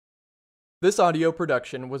This audio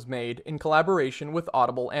production was made in collaboration with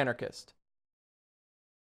Audible Anarchist.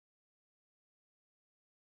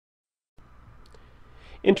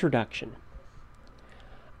 Introduction.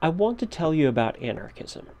 I want to tell you about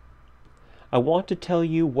anarchism. I want to tell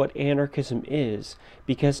you what anarchism is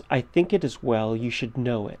because I think it is well you should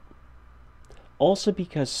know it. Also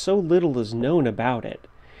because so little is known about it,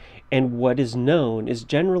 and what is known is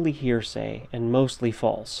generally hearsay and mostly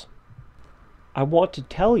false. I want to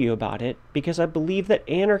tell you about it because I believe that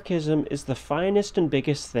anarchism is the finest and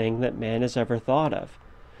biggest thing that man has ever thought of.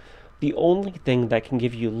 The only thing that can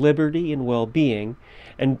give you liberty and well-being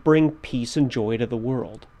and bring peace and joy to the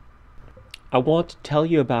world. I want to tell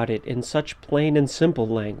you about it in such plain and simple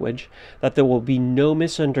language that there will be no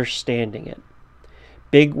misunderstanding it.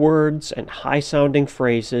 Big words and high-sounding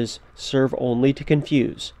phrases serve only to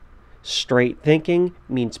confuse. Straight thinking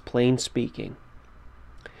means plain speaking.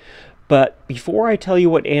 But before I tell you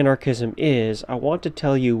what anarchism is, I want to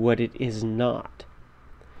tell you what it is not.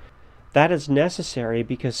 That is necessary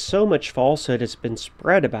because so much falsehood has been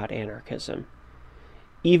spread about anarchism.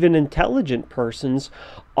 Even intelligent persons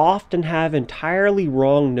often have entirely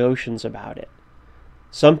wrong notions about it.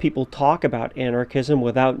 Some people talk about anarchism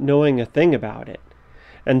without knowing a thing about it,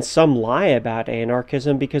 and some lie about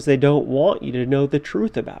anarchism because they don't want you to know the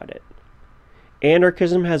truth about it.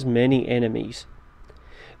 Anarchism has many enemies.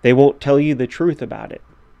 They won't tell you the truth about it.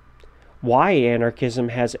 Why anarchism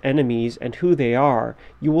has enemies and who they are,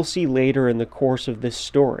 you will see later in the course of this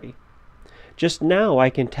story. Just now I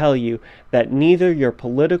can tell you that neither your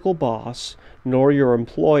political boss, nor your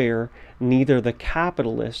employer, neither the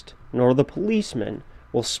capitalist, nor the policeman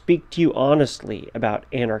will speak to you honestly about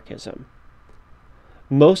anarchism.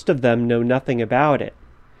 Most of them know nothing about it,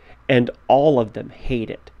 and all of them hate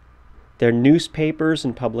it. Their newspapers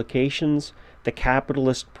and publications, the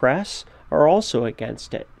capitalist press, are also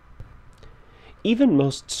against it. Even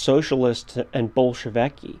most socialists and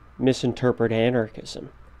Bolsheviki misinterpret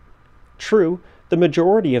anarchism. True, the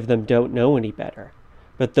majority of them don't know any better,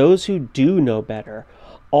 but those who do know better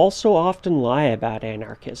also often lie about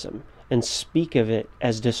anarchism and speak of it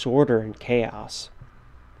as disorder and chaos.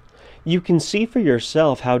 You can see for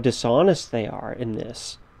yourself how dishonest they are in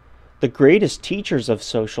this. The greatest teachers of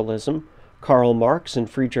socialism, Karl Marx and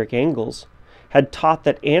Friedrich Engels, had taught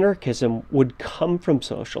that anarchism would come from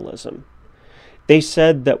socialism. They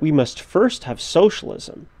said that we must first have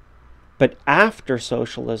socialism, but after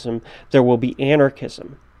socialism there will be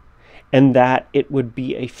anarchism, and that it would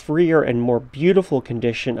be a freer and more beautiful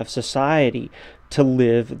condition of society to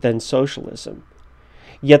live than socialism.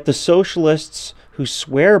 Yet the socialists who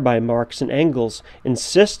swear by Marx and Engels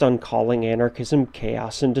insist on calling anarchism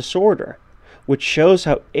chaos and disorder, which shows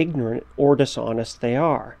how ignorant or dishonest they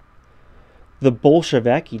are. The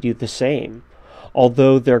Bolsheviki do the same,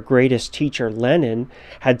 although their greatest teacher Lenin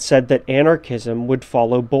had said that anarchism would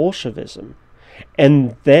follow Bolshevism,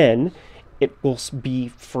 and then it will be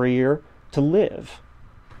freer to live.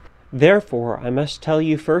 Therefore, I must tell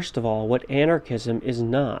you first of all what anarchism is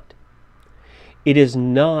not. It is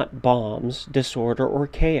not bombs, disorder, or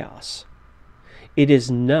chaos. It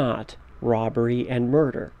is not robbery and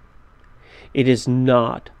murder. It is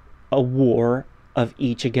not a war of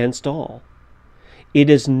each against all. It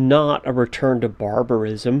is not a return to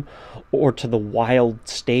barbarism or to the wild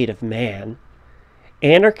state of man.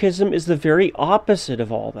 Anarchism is the very opposite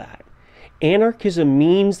of all that. Anarchism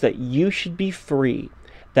means that you should be free,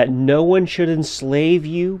 that no one should enslave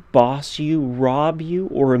you, boss you, rob you,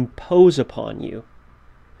 or impose upon you.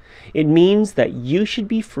 It means that you should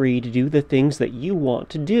be free to do the things that you want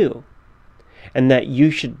to do, and that you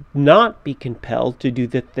should not be compelled to do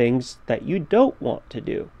the things that you don't want to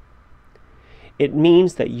do. It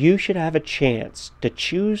means that you should have a chance to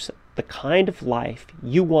choose the kind of life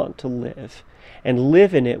you want to live and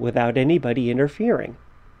live in it without anybody interfering.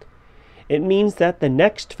 It means that the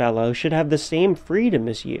next fellow should have the same freedom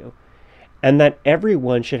as you, and that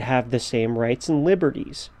everyone should have the same rights and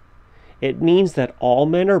liberties. It means that all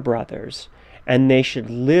men are brothers, and they should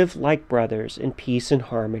live like brothers in peace and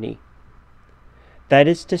harmony. That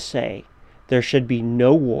is to say, there should be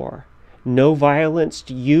no war, no violence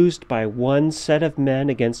used by one set of men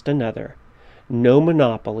against another, no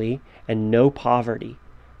monopoly and no poverty,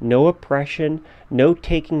 no oppression, no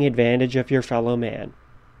taking advantage of your fellow man.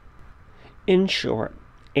 In short,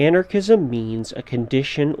 anarchism means a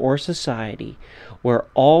condition or society where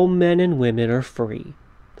all men and women are free,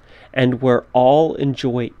 and where all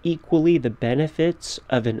enjoy equally the benefits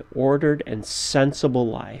of an ordered and sensible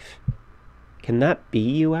life. Can that be,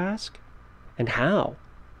 you ask? And how?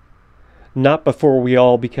 Not before we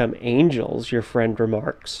all become angels, your friend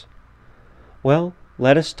remarks. Well,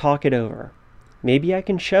 Let us talk it over. Maybe I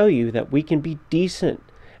can show you that we can be decent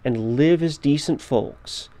and live as decent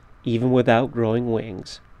folks, even without growing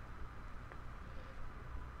wings.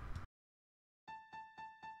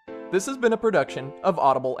 This has been a production of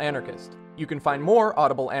Audible Anarchist. You can find more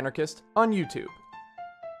Audible Anarchist on YouTube.